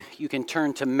You can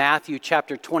turn to Matthew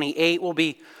chapter 28. We'll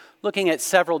be looking at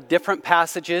several different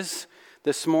passages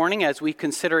this morning as we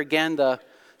consider again the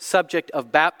subject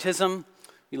of baptism.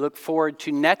 We look forward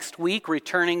to next week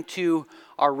returning to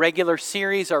our regular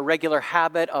series, our regular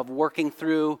habit of working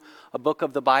through a book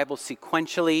of the Bible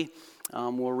sequentially.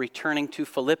 We're returning to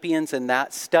Philippians in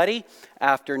that study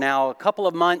after now a couple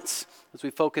of months as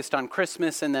we focused on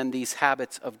Christmas and then these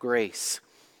habits of grace.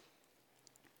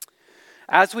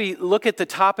 As we look at the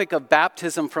topic of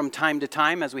baptism from time to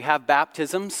time, as we have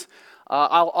baptisms,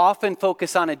 I'll often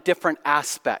focus on a different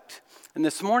aspect. And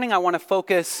this morning I want to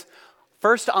focus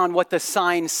first on what the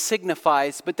sign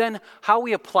signifies, but then how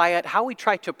we apply it, how we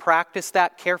try to practice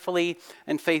that carefully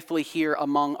and faithfully here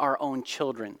among our own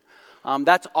children.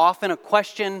 That's often a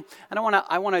question, and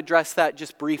I want to address that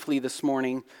just briefly this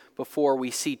morning before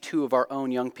we see two of our own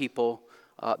young people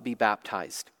be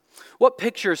baptized. What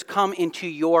pictures come into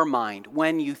your mind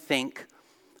when you think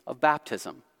of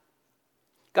baptism?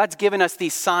 God's given us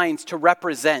these signs to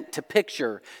represent, to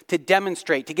picture, to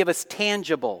demonstrate, to give us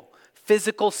tangible,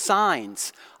 physical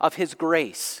signs of His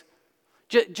grace.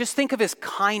 Just think of His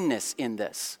kindness in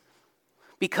this.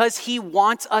 Because He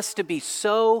wants us to be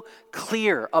so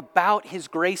clear about His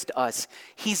grace to us,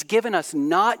 He's given us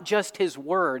not just His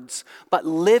words, but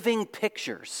living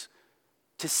pictures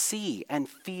to see and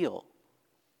feel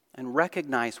and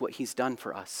recognize what He's done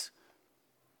for us.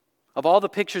 Of all the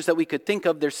pictures that we could think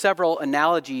of, there's several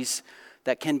analogies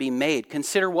that can be made.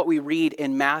 Consider what we read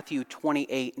in Matthew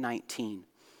 28:19.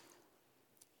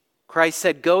 Christ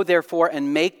said, "Go therefore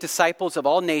and make disciples of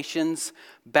all nations,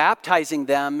 baptizing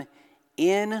them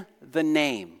in the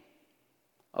name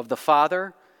of the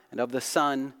Father and of the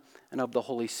Son and of the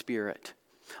Holy Spirit."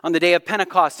 On the day of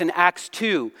Pentecost in Acts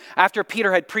 2, after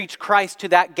Peter had preached Christ to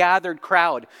that gathered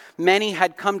crowd, many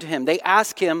had come to him. They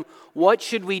asked him, "What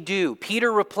should we do?"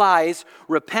 Peter replies,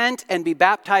 "Repent and be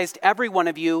baptized, every one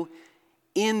of you,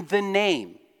 in the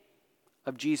name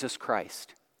of Jesus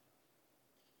Christ."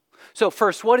 So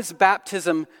first, what does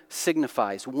baptism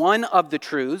signifies? One of the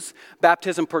truths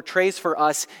baptism portrays for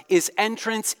us is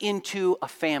entrance into a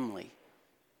family.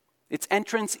 It's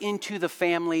entrance into the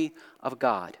family of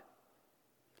God.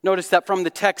 Notice that from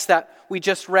the text that we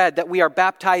just read, that we are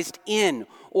baptized in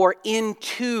or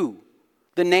into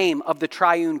the name of the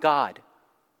triune God.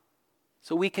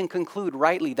 So we can conclude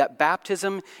rightly that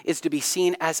baptism is to be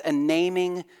seen as a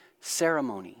naming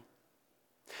ceremony.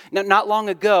 Now, not long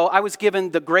ago, I was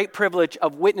given the great privilege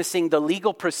of witnessing the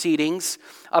legal proceedings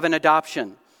of an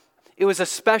adoption. It was a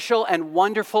special and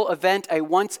wonderful event, a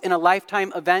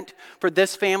once-in-a-lifetime event for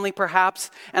this family perhaps,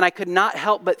 and I could not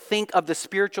help but think of the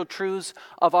spiritual truths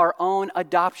of our own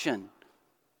adoption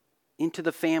into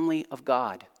the family of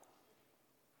God.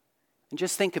 And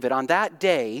just think of it, on that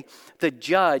day, the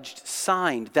judge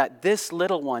signed that this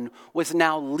little one was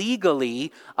now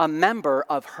legally a member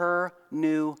of her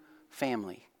new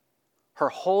family. Her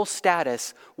whole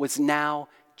status was now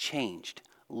changed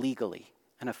legally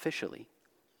and officially.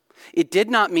 It did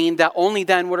not mean that only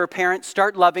then would her parents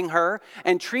start loving her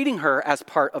and treating her as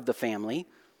part of the family.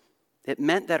 It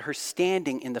meant that her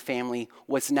standing in the family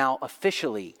was now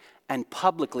officially and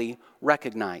publicly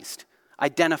recognized,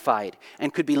 identified,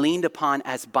 and could be leaned upon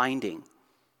as binding.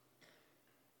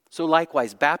 So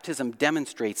likewise, baptism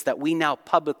demonstrates that we now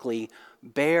publicly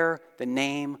bear the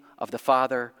name of the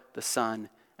Father, the Son,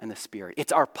 and the Spirit.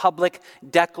 It's our public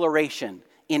declaration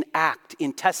in act,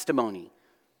 in testimony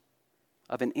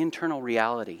of an internal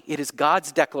reality. It is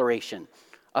God's declaration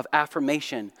of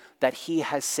affirmation that He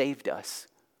has saved us.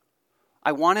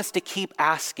 I want us to keep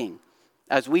asking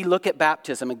as we look at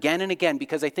baptism again and again,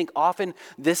 because I think often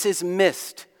this is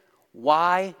missed.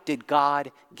 Why did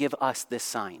God give us this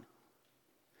sign?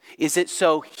 Is it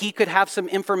so He could have some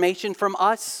information from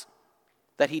us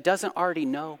that He doesn't already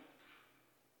know?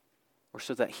 Or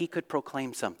so that He could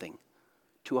proclaim something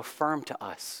to affirm to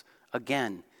us,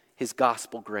 again, His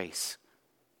gospel grace?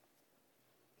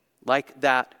 Like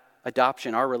that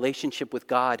adoption, our relationship with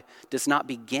God does not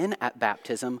begin at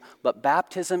baptism, but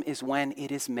baptism is when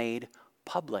it is made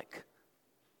public.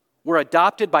 We're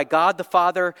adopted by God the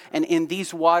Father, and in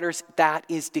these waters, that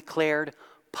is declared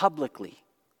publicly.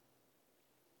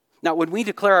 Now, when we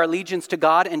declare our allegiance to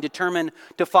God and determine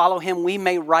to follow Him, we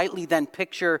may rightly then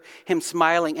picture Him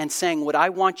smiling and saying, "What I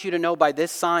want you to know by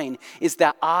this sign is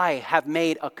that I have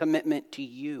made a commitment to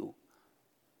you.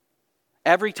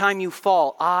 Every time you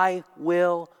fall, I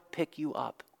will pick you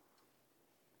up.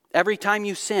 Every time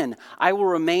you sin, I will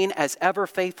remain as ever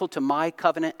faithful to my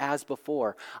covenant as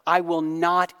before. I will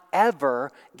not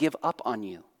ever give up on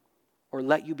you or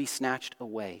let you be snatched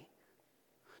away."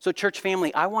 So church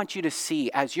family, I want you to see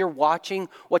as you're watching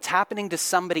what's happening to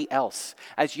somebody else,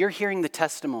 as you're hearing the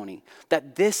testimony,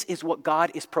 that this is what God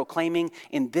is proclaiming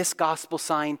in this gospel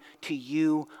sign to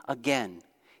you again.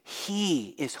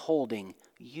 He is holding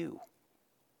you.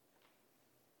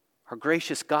 Our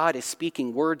gracious God is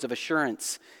speaking words of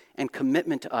assurance and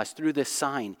commitment to us through this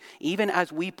sign, even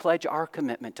as we pledge our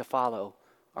commitment to follow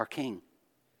our King.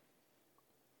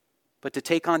 But to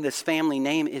take on this family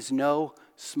name is no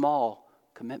small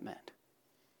commitment.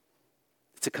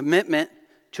 It's a commitment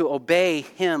to obey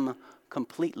Him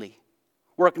completely.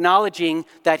 We're acknowledging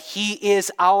that He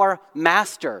is our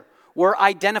master. We're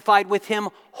identified with Him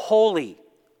wholly.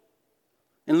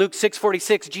 In Luke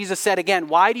 6:46, Jesus said again,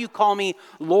 "Why do you call me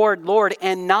Lord, Lord,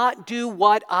 and not do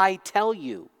what I tell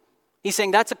you?" He's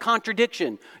saying that's a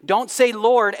contradiction. Don't say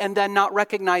Lord and then not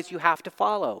recognize you have to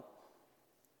follow.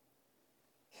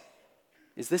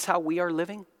 Is this how we are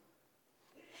living?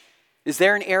 Is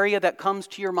there an area that comes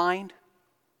to your mind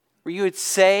where you would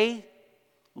say,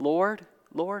 Lord,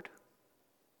 Lord,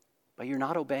 but you're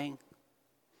not obeying?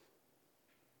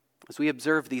 As we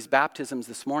observe these baptisms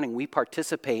this morning, we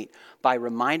participate by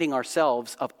reminding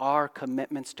ourselves of our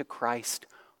commitments to Christ,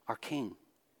 our King.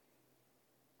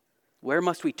 Where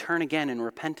must we turn again in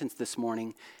repentance this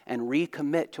morning and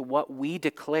recommit to what we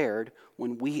declared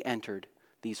when we entered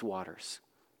these waters?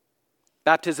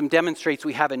 Baptism demonstrates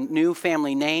we have a new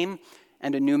family name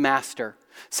and a new master.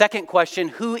 Second question,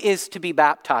 who is to be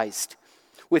baptized?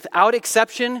 Without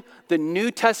exception, the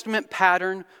New Testament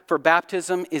pattern for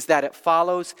baptism is that it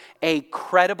follows a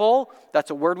credible, that's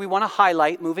a word we want to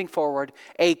highlight moving forward,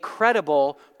 a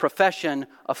credible profession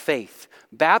of faith.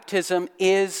 Baptism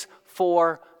is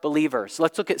for believers.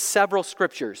 Let's look at several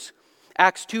scriptures.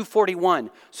 Acts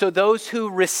 2:41. So those who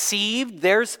received,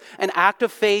 there's an act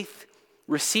of faith,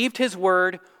 received His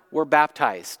word, were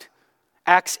baptized.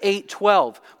 Acts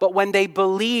 8:12. But when they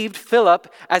believed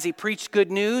Philip as he preached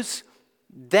good news,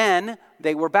 then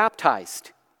they were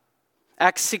baptized.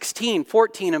 Acts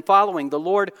 16:14 and following, the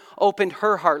Lord opened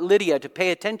her heart, Lydia, to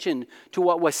pay attention to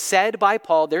what was said by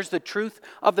Paul. There's the truth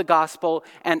of the gospel.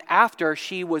 And after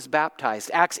she was baptized.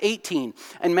 Acts 18,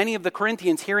 and many of the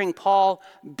Corinthians hearing Paul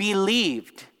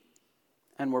believed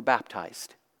and were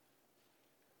baptized.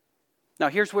 Now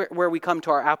here's where we come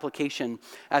to our application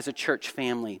as a church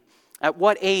family. At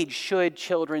what age should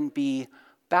children be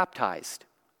baptized?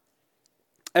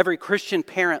 Every Christian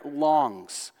parent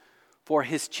longs for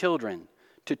his children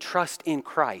to trust in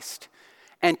Christ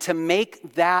and to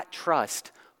make that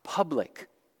trust public.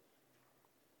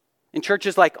 In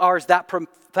churches like ours, that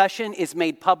profession is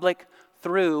made public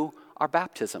through our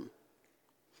baptism.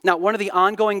 Now, one of the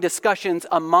ongoing discussions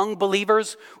among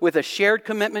believers with a shared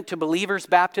commitment to believers'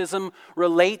 baptism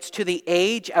relates to the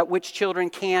age at which children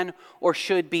can or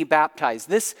should be baptized.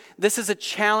 This is a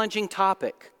challenging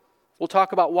topic. We'll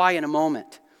talk about why in a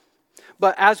moment.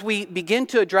 But as we begin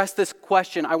to address this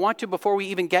question, I want to, before we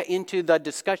even get into the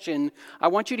discussion, I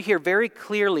want you to hear very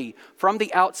clearly from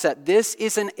the outset, this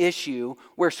is an issue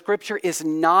where Scripture is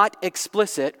not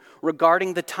explicit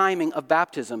regarding the timing of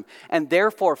baptism. And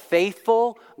therefore,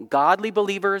 faithful, godly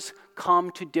believers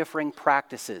come to differing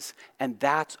practices. And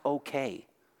that's okay.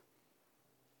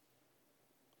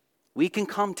 We can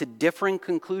come to differing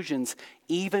conclusions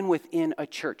even within a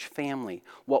church family.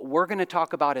 What we're going to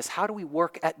talk about is how do we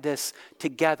work at this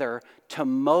together to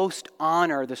most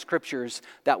honor the scriptures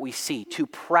that we see, to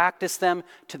practice them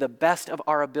to the best of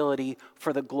our ability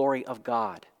for the glory of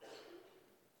God.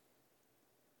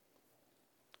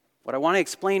 What I want to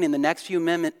explain in the next few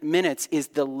minutes is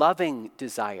the loving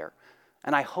desire.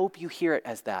 And I hope you hear it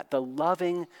as that, the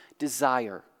loving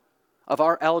desire of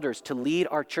our elders to lead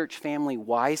our church family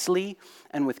wisely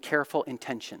and with careful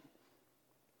intention.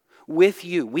 With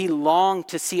you, we long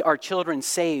to see our children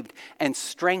saved and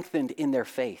strengthened in their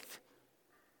faith.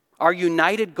 Our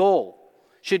united goal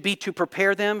should be to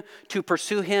prepare them to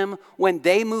pursue Him when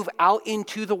they move out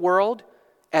into the world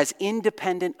as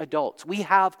independent adults. We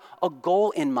have a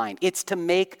goal in mind. It's to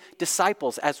make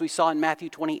disciples, as we saw in Matthew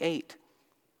 28.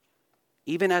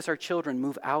 Even as our children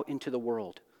move out into the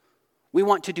world, we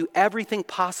want to do everything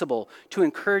possible to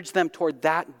encourage them toward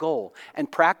that goal. And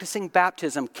practicing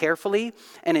baptism carefully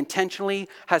and intentionally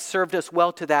has served us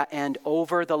well to that end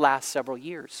over the last several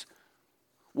years.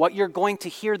 What you're going to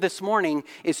hear this morning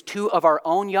is two of our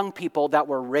own young people that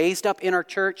were raised up in our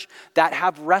church that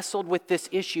have wrestled with this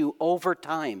issue over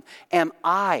time. Am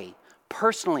I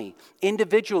personally,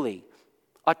 individually,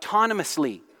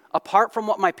 autonomously, apart from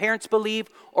what my parents believe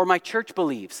or my church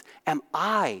believes, am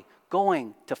I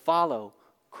going to follow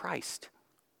Christ?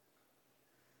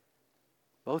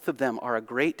 Both of them are a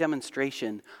great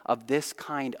demonstration of this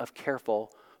kind of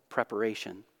careful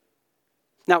preparation.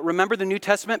 Now, remember the New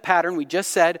Testament pattern we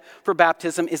just said for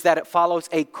baptism is that it follows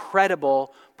a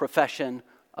credible profession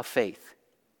of faith.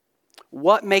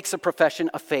 What makes a profession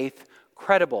of faith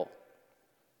credible?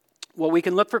 Well, we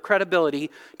can look for credibility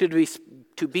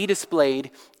to be displayed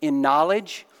in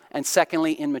knowledge and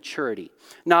secondly in maturity.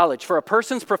 Knowledge. For a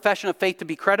person's profession of faith to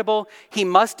be credible, he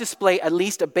must display at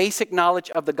least a basic knowledge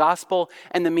of the gospel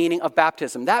and the meaning of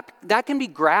baptism. That can be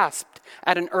grasped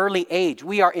at an early age.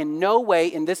 We are in no way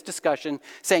in this discussion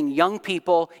saying young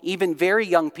people, even very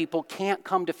young people, can't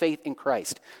come to faith in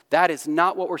Christ. That is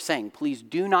not what we're saying. Please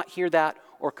do not hear that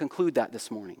or conclude that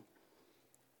this morning.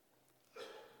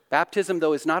 Baptism,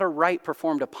 though, is not a rite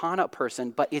performed upon a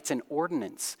person, but it's an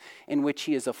ordinance in which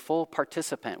he is a full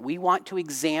participant. We want to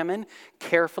examine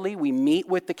carefully. We meet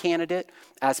with the candidate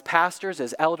as pastors,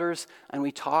 as elders, and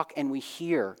we talk and we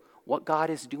hear what God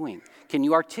is doing. Can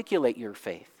you articulate your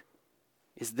faith?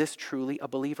 Is this truly a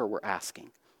believer, we're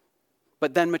asking?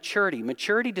 But then maturity.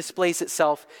 Maturity displays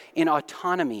itself in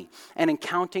autonomy and in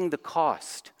counting the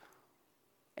cost.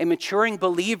 A maturing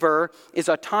believer is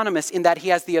autonomous in that he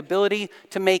has the ability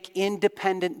to make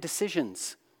independent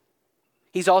decisions.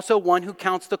 He's also one who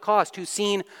counts the cost, who's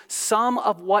seen some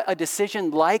of what a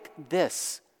decision like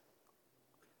this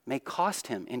may cost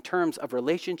him in terms of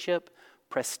relationship,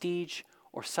 prestige,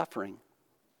 or suffering.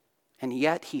 And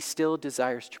yet he still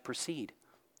desires to proceed.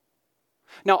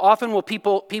 Now, often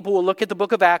people will look at the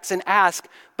book of Acts and ask,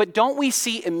 but don't we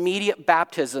see immediate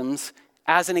baptisms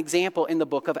as an example in the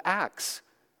book of Acts?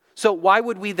 So why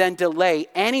would we then delay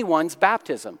anyone's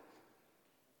baptism?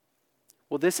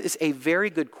 Well, this is a very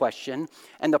good question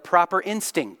and the proper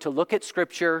instinct to look at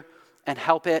Scripture and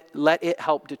let it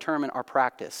help determine our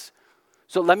practice.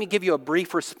 So let me give you a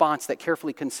brief response that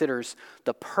carefully considers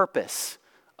the purpose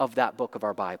of that book of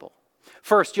our Bible.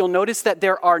 First, you'll notice that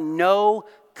there are no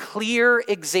clear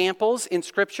examples in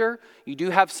Scripture. You do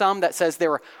have some that says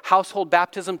there are household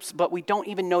baptisms, but we don't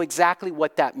even know exactly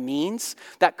what that means.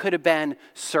 That could have been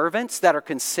servants that are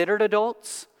considered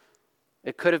adults.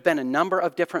 It could have been a number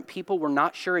of different people. We're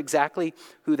not sure exactly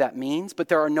who that means, but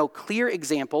there are no clear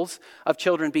examples of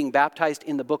children being baptized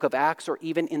in the book of Acts or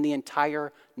even in the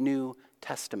entire New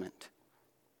Testament.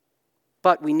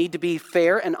 But we need to be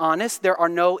fair and honest. There are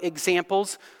no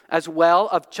examples as well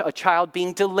of a child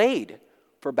being delayed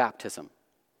for baptism.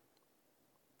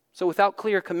 So without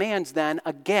clear commands, then,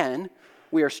 again,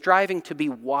 we are striving to be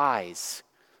wise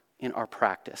in our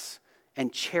practice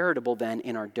and charitable then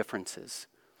in our differences.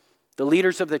 The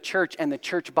leaders of the church and the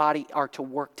church body are to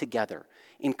work together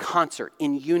in concert,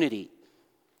 in unity,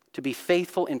 to be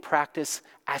faithful in practice,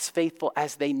 as faithful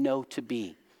as they know to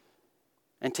be,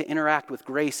 and to interact with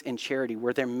grace and charity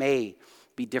where there may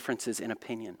be differences in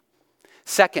opinion.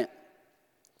 Second,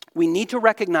 we need to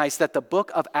recognize that the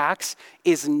book of Acts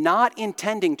is not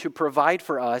intending to provide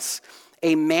for us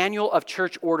a manual of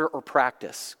church order or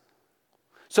practice.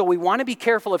 So we want to be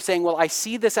careful of saying, well, I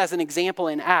see this as an example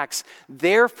in Acts,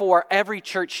 therefore every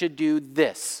church should do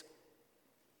this.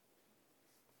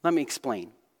 Let me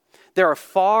explain. There are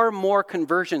far more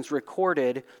conversions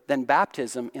recorded than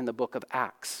baptism in the book of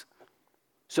Acts.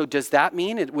 So does that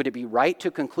mean, would it be right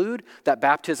to conclude that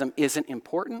baptism isn't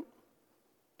important?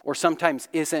 Or sometimes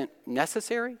isn't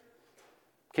necessary?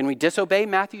 Can we disobey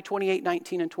Matthew 28,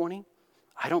 19, and 20?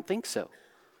 I don't think so.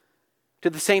 To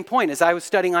the same point, as I was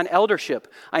studying on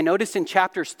eldership, I noticed in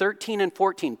chapters 13 and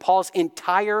 14, Paul's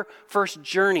entire first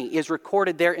journey is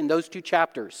recorded there in those two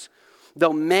chapters.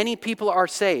 Though many people are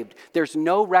saved, there's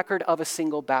no record of a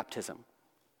single baptism.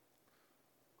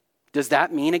 Does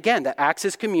that mean, again, that Acts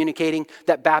is communicating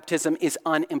that baptism is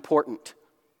unimportant?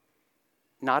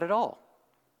 Not at all.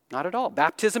 Not at all.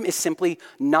 Baptism is simply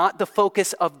not the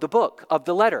focus of the book, of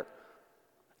the letter.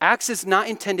 Acts is not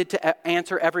intended to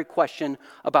answer every question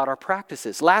about our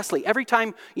practices. Lastly, every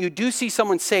time you do see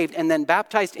someone saved and then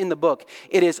baptized in the book,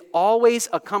 it is always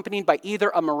accompanied by either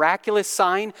a miraculous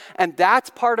sign, and that's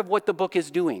part of what the book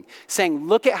is doing, saying,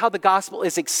 look at how the gospel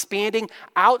is expanding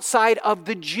outside of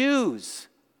the Jews.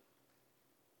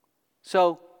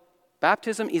 So,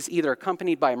 baptism is either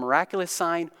accompanied by a miraculous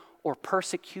sign or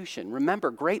persecution.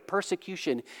 Remember, great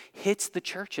persecution hits the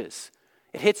churches.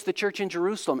 It hits the church in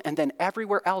Jerusalem and then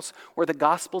everywhere else where the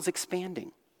gospel's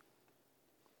expanding.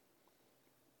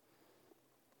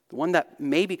 The one that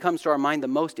maybe comes to our mind the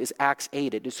most is Acts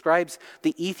 8. It describes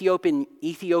the Ethiopian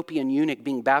eunuch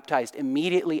being baptized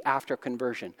immediately after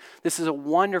conversion. This is a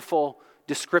wonderful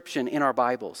description in our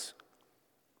Bibles.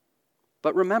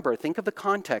 But remember, think of the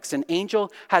context. An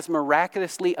angel has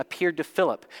miraculously appeared to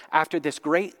Philip after this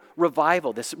great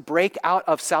revival, this breakout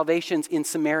of salvations in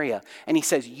Samaria. And he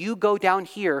says, you go down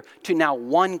here to now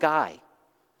one guy.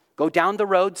 Go down the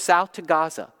road south to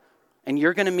Gaza, and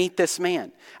you're going to meet this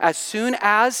man. As soon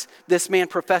as this man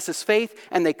professes faith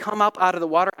and they come up out of the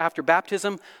water after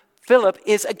baptism, Philip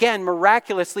is again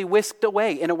miraculously whisked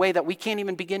away in a way that we can't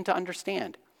even begin to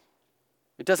understand.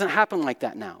 It doesn't happen like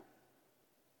that now.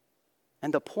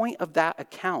 And the point of that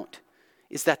account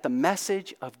is that the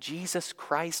message of Jesus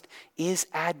Christ is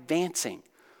advancing.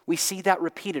 We see that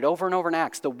repeated over and over in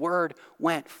Acts. The word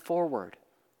went forward.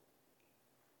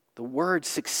 The word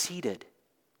succeeded.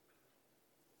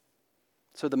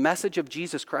 So the message of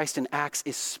Jesus Christ in Acts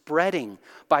is spreading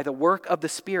by the work of the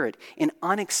Spirit in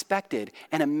unexpected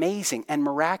and amazing and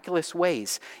miraculous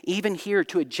ways, even here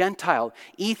to a Gentile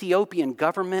Ethiopian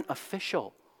government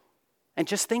official. And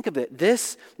just think of it,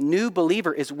 this new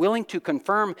believer is willing to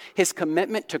confirm his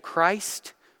commitment to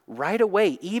Christ right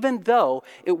away, even though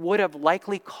it would have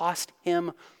likely cost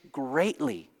him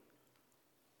greatly.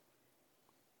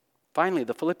 Finally,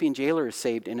 the Philippian jailer is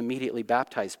saved and immediately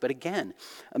baptized. But again,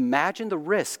 imagine the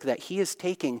risk that he is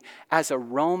taking as a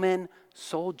Roman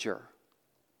soldier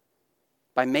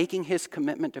by making his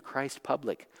commitment to Christ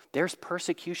public. There's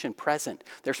persecution present.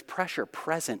 There's pressure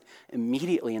present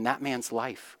immediately in that man's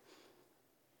life.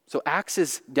 So Acts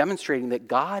is demonstrating that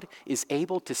God is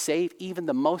able to save even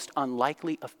the most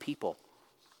unlikely of people.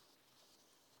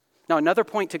 Now, another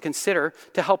point to consider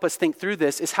to help us think through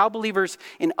this is how believers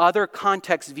in other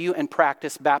contexts view and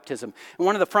practice baptism. In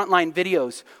one of the frontline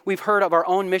videos, we've heard of our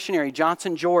own missionary,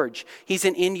 Johnson George. He's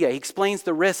in India. He explains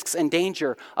the risks and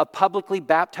danger of publicly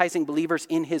baptizing believers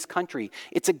in his country.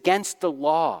 It's against the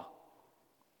law.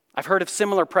 I've heard of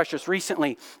similar pressures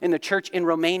recently in the church in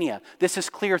Romania. This is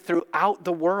clear throughout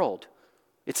the world.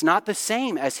 It's not the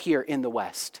same as here in the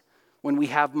West, when we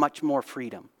have much more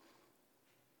freedom.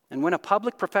 And when a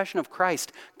public profession of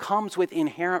Christ comes with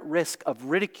inherent risk of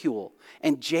ridicule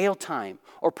and jail time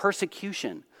or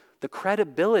persecution, the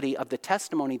credibility of the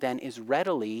testimony then is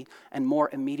readily and more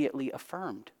immediately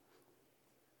affirmed.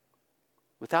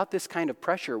 Without this kind of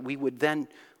pressure, we would then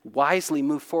wisely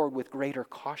move forward with greater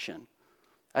caution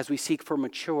as we seek for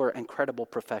mature and credible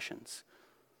professions.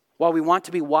 While we want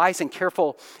to be wise and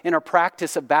careful in our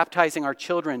practice of baptizing our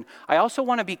children, I also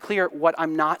want to be clear what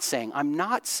I'm not saying. I'm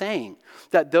not saying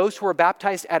that those who were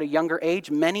baptized at a younger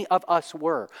age, many of us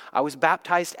were. I was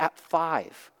baptized at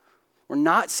 5. We're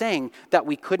not saying that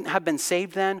we couldn't have been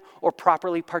saved then or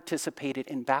properly participated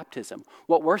in baptism.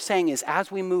 What we're saying is,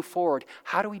 as we move forward,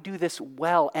 how do we do this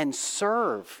well and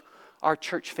serve our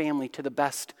church family to the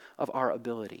best of our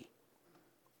ability?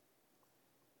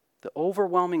 The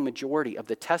overwhelming majority of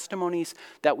the testimonies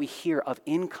that we hear of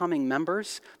incoming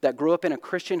members that grew up in a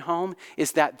Christian home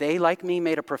is that they, like me,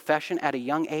 made a profession at a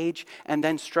young age and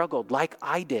then struggled, like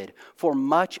I did, for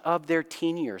much of their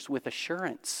teen years with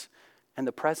assurance and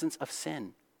the presence of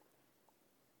sin.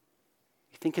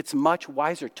 I think it's much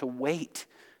wiser to wait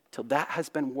till that has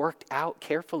been worked out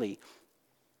carefully.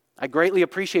 I greatly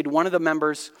appreciated one of the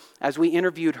members, as we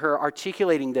interviewed her,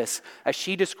 articulating this as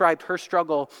she described her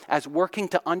struggle as working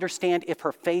to understand if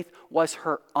her faith was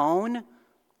her own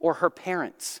or her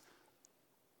parents'.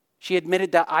 She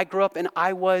admitted that I grew up and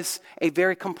I was a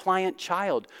very compliant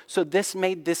child, so this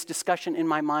made this discussion in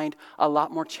my mind a lot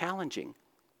more challenging.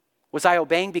 Was I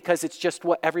obeying because it's just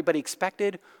what everybody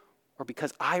expected, or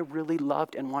because I really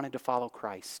loved and wanted to follow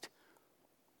Christ?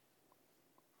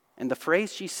 And the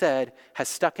phrase she said has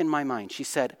stuck in my mind. She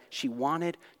said she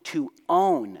wanted to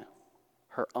own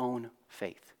her own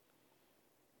faith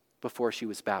before she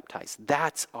was baptized.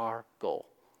 That's our goal.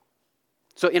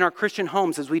 So in our Christian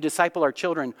homes, as we disciple our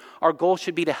children, our goal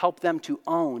should be to help them to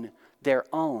own their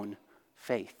own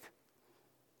faith.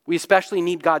 We especially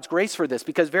need God's grace for this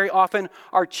because very often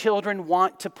our children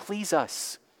want to please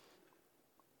us.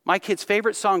 My kids'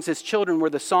 favorite songs as children were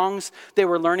the songs they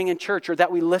were learning in church or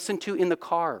that we listened to in the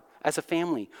car as a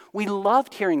family. We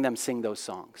loved hearing them sing those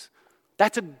songs.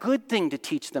 That's a good thing to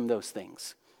teach them those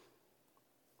things.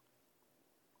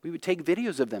 We would take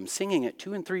videos of them singing at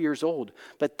 2 and 3 years old,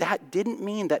 but that didn't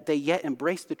mean that they yet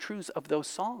embraced the truths of those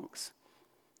songs.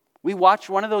 We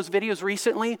watched one of those videos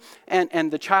recently,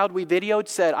 and the child we videoed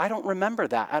said, "I don't remember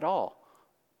that at all."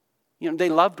 They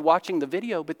loved watching the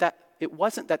video, but it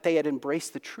wasn't that they had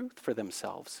embraced the truth for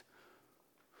themselves.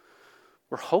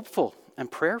 We're hopeful and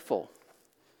prayerful,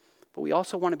 but we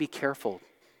also want to be careful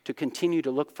to continue to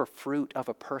look for fruit of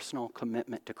a personal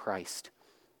commitment to Christ.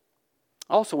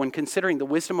 Also, when considering the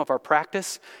wisdom of our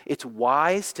practice, it's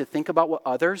wise to think about what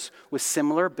others with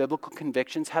similar biblical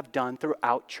convictions have done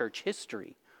throughout church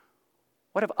history.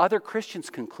 What have other Christians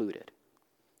concluded?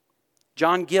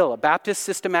 John Gill, a Baptist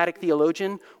systematic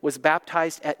theologian, was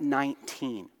baptized at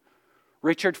 19.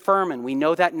 Richard Furman, we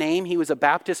know that name. He was a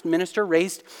Baptist minister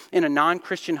raised in a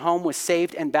non-Christian home, was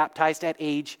saved and baptized at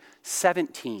age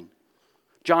 17.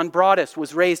 John Broadus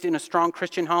was raised in a strong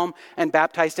Christian home and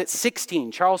baptized at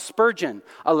 16. Charles Spurgeon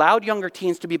allowed younger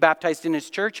teens to be baptized in his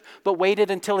church, but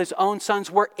waited until his own sons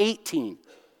were 18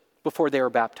 before they were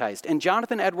baptized. And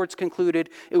Jonathan Edwards concluded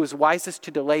it was wisest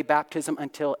to delay baptism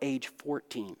until age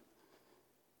 14.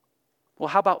 Well,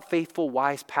 how about faithful,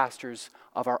 wise pastors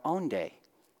of our own day?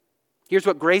 Here's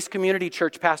what Grace Community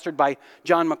Church, pastored by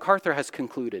John MacArthur, has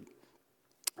concluded.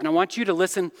 And I want you to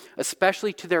listen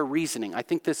especially to their reasoning. I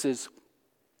think this is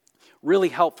really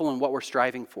helpful in what we're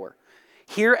striving for.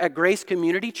 Here at Grace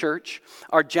Community Church,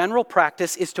 our general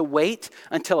practice is to wait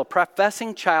until a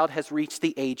professing child has reached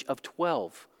the age of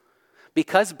 12.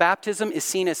 Because baptism is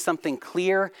seen as something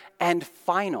clear and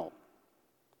final,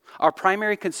 our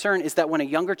primary concern is that when a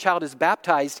younger child is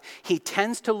baptized, he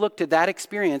tends to look to that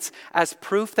experience as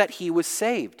proof that he was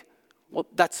saved. Well,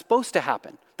 that's supposed to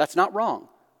happen. That's not wrong.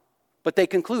 But they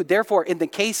conclude, therefore, in the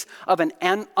case of an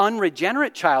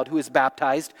unregenerate child who is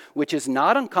baptized, which is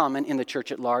not uncommon in the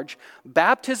church at large,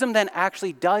 baptism then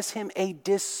actually does him a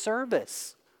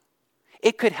disservice.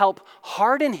 It could help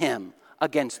harden him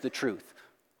against the truth.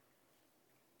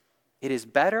 It is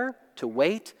better to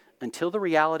wait until the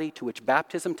reality to which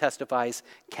baptism testifies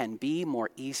can be more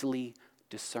easily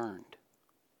discerned.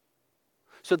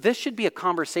 So this should be a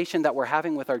conversation that we're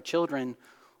having with our children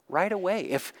right away.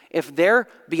 If they're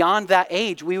beyond that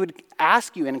age, we would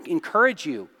ask you and encourage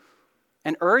you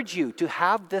and urge you to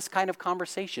have this kind of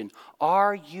conversation.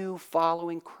 Are you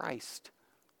following Christ?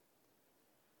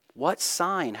 What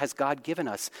sign has God given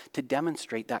us to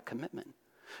demonstrate that commitment?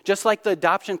 Just like the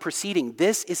adoption proceeding,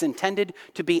 this is intended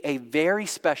to be a very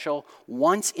special,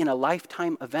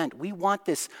 once-in-a-lifetime event. We want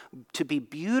this to be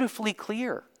beautifully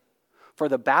clear for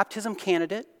the baptism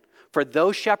candidate, for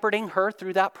those shepherding her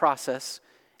through that process,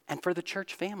 and for the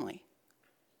church family.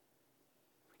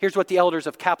 Here's what the elders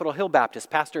of Capitol Hill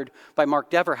Baptist, pastored by Mark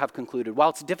Dever, have concluded. While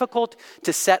it's difficult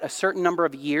to set a certain number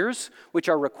of years which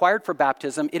are required for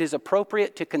baptism, it is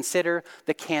appropriate to consider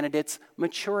the candidate's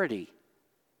maturity.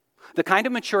 The kind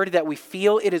of maturity that we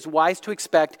feel it is wise to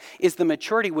expect is the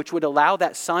maturity which would allow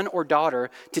that son or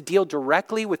daughter to deal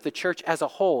directly with the church as a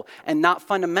whole and not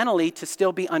fundamentally to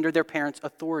still be under their parents'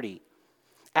 authority.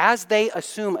 As they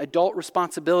assume adult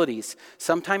responsibilities,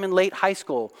 sometime in late high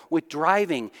school, with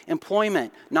driving,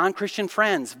 employment, non-Christian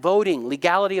friends, voting,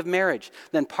 legality of marriage,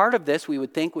 then part of this, we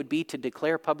would think, would be to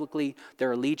declare publicly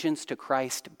their allegiance to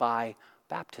Christ by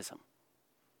baptism.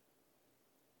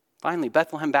 Finally,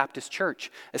 Bethlehem Baptist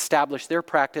Church established their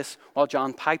practice while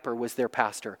John Piper was their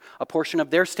pastor. A portion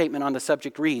of their statement on the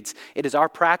subject reads, "It is our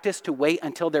practice to wait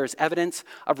until there is evidence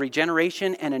of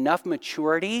regeneration and enough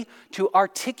maturity to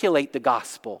articulate the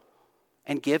gospel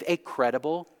and give a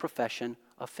credible profession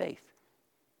of faith."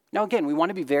 Now again, we want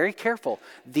to be very careful.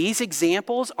 These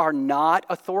examples are not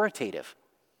authoritative.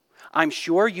 I'm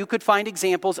sure you could find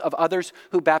examples of others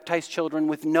who baptize children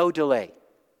with no delay.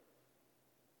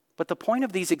 But the point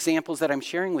of these examples that I'm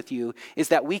sharing with you is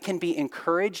that we can be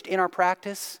encouraged in our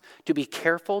practice to be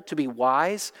careful, to be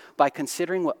wise by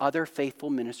considering what other faithful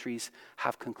ministries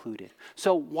have concluded.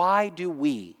 So why do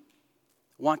we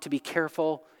want to be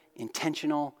careful,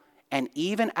 intentional, and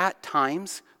even at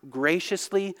times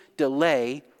graciously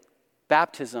delay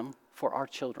baptism for our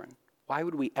children? Why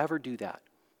would we ever do that?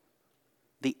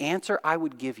 The answer I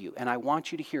would give you, and I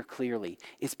want you to hear clearly,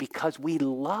 is because we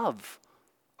love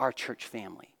our church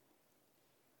family.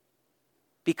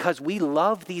 Because we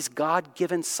love these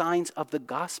God-given signs of the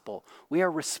gospel, we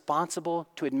are responsible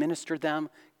to administer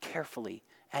them carefully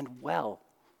and well.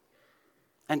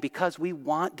 And because we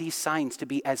want these signs to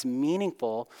be as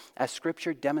meaningful as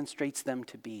Scripture demonstrates them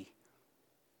to be.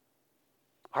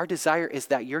 Our desire is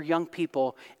that your young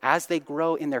people, as they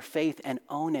grow in their faith and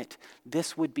own it,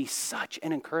 this would be such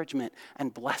an encouragement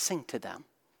and blessing to them.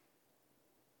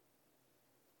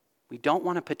 We don't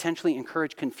want to potentially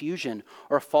encourage confusion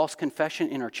or a false confession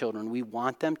in our children. We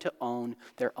want them to own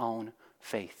their own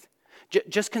faith.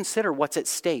 Just consider what's at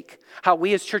stake, how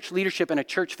we as church leadership and a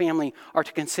church family are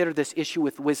to consider this issue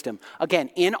with wisdom.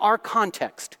 Again, in our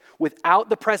context, without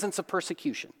the presence of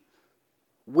persecution,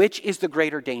 which is the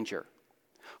greater danger?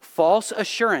 False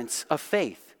assurance of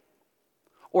faith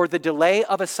or the delay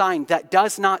of a sign that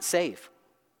does not save?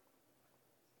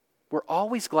 We're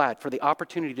always glad for the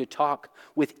opportunity to talk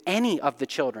with any of the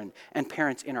children and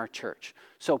parents in our church.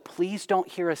 So please don't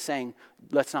hear us saying,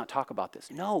 let's not talk about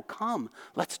this. No, come,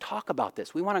 let's talk about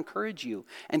this. We want to encourage you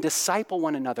and disciple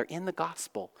one another in the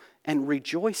gospel and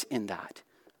rejoice in that.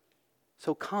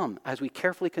 So come as we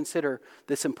carefully consider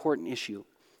this important issue.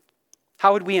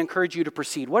 How would we encourage you to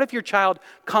proceed? What if your child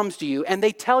comes to you and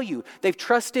they tell you they've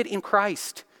trusted in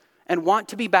Christ and want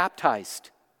to be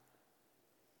baptized?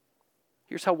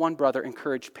 Here's how one brother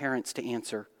encouraged parents to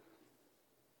answer.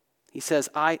 He says,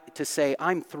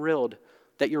 I'm thrilled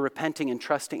that you're repenting and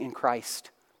trusting in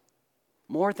Christ.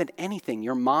 More than anything,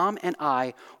 your mom and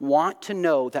I want to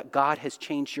know that God has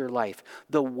changed your life.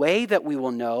 The way that we will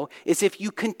know is if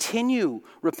you continue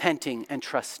repenting and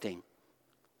trusting.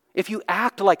 If you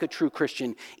act like a true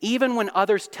Christian, even when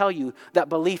others tell you that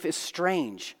belief is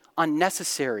strange,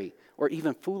 unnecessary, or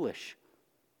even foolish.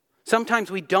 Sometimes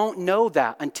we don't know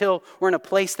that until we're in a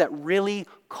place that really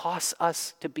costs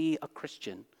us to be a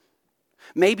Christian.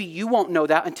 Maybe you won't know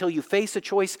that until you face a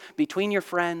choice between your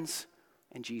friends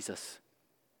and Jesus.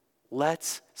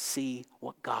 Let's see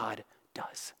what God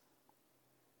does.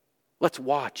 Let's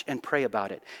watch and pray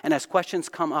about it. And as questions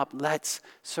come up, let's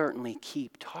certainly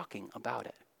keep talking about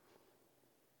it.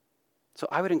 So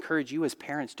I would encourage you as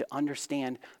parents to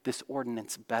understand this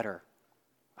ordinance better.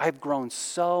 I've grown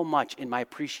so much in my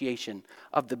appreciation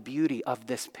of the beauty of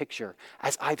this picture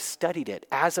as I've studied it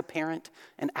as a parent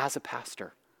and as a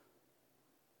pastor.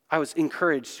 I was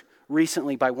encouraged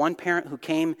recently by one parent who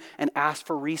came and asked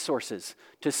for resources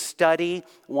to study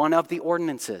one of the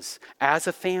ordinances as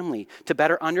a family to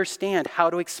better understand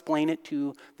how to explain it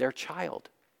to their child.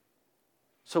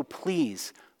 So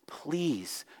please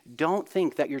don't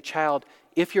think that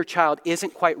if your child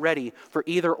isn't quite ready for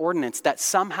either ordinance, that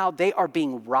somehow they are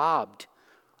being robbed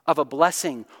of a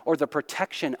blessing or the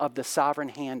protection of the sovereign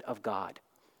hand of God.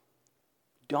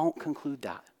 Don't conclude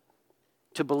that.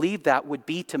 To believe that would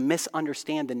be to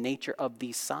misunderstand the nature of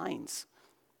these signs.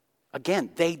 Again,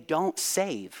 they don't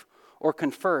save or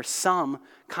confer some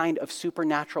kind of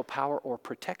supernatural power or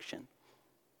protection.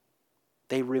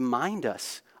 They remind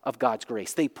us of God's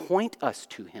grace. They point us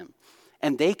to Him.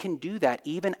 And they can do that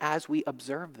even as we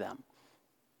observe them.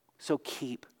 So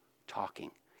keep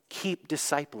talking. Keep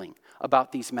discipling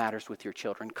about these matters with your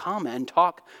children. Come and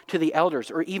talk to the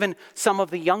elders or even some of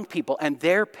the young people and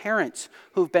their parents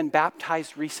who've been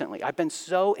baptized recently. I've been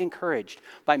so encouraged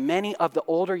by many of the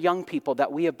older young people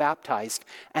that we have baptized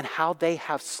and how they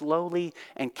have slowly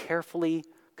and carefully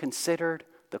considered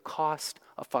the cost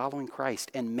of following Christ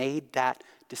and made that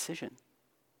decision.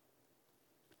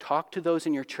 Talk to those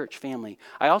in your church family.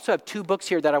 I also have 2 books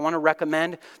here that I want to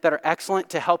recommend that are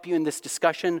excellent to help you in this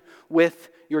discussion with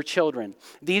your children.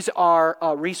 These are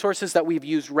resources that we've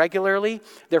used regularly.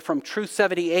 They're from Truth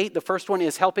 78. The first one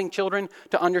is Helping Children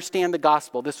to Understand the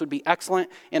Gospel. This would be excellent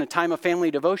in a time of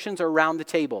family devotions or around the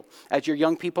table as your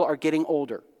young people are getting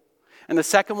older. And the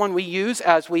second one we use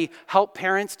as we help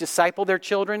parents disciple their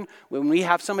children. When we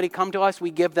have somebody come to us,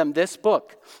 we give them this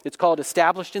book. It's called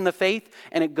Established in the Faith,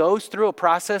 and it goes through a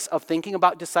process of thinking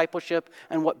about discipleship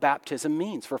and what baptism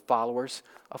means for followers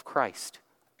of Christ.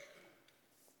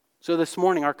 So this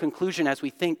morning, our conclusion as we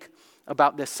think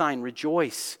about this sign,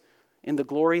 rejoice in the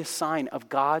glorious sign of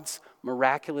God's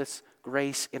miraculous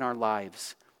grace in our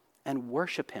lives and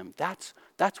worship Him. That's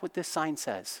what this sign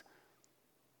says.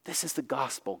 This is the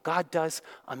gospel. God does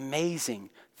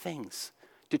amazing things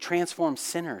to transform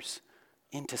sinners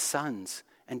into sons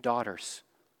and daughters.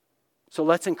 So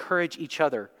let's encourage each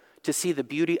other to see the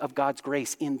beauty of God's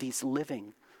grace in these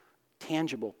living,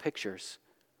 tangible pictures.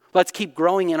 Let's keep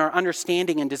growing in our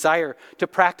understanding and desire to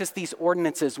practice these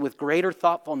ordinances with greater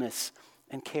thoughtfulness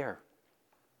and care.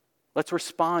 Let's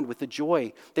respond with the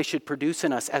joy they should produce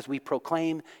in us as we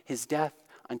proclaim His death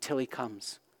until He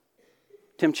comes.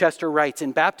 Tim Chester writes,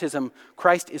 in baptism,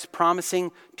 Christ is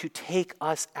promising to take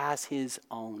us as His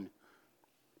own,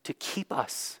 to keep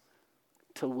us,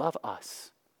 to love us.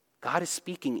 God is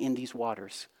speaking in these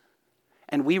waters.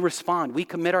 And we respond, we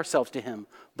commit ourselves to Him,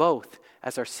 both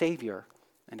as our Savior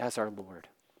and as our Lord.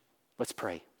 Let's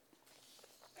pray.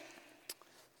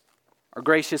 Our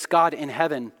gracious God in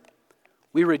heaven,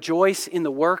 we rejoice in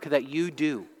the work that You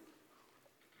do.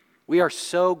 We are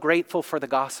so grateful for the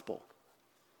gospel.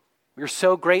 We're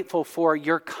so grateful for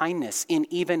Your kindness in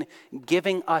even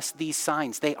giving us these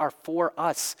signs. They are for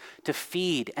us to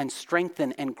feed and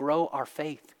strengthen and grow our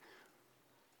faith.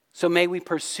 So may we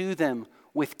pursue them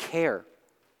with care,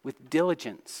 with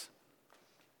diligence,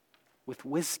 with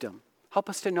wisdom. Help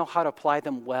us to know how to apply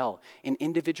them well in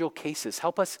individual cases.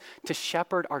 Help us to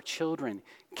shepherd our children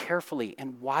carefully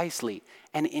and wisely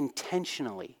and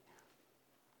intentionally.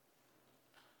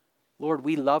 Lord,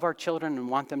 we love our children and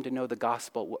want them to know the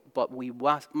gospel, but we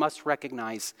must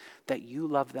recognize that You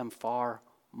love them far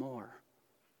more.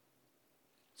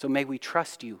 So may we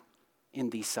trust You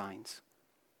in these signs.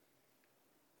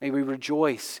 May we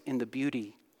rejoice in the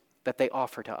beauty that they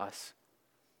offer to us.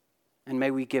 And may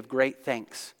we give great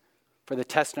thanks for the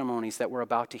testimonies that we're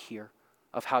about to hear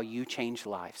of how you change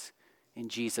lives. In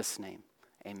Jesus' name,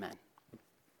 amen.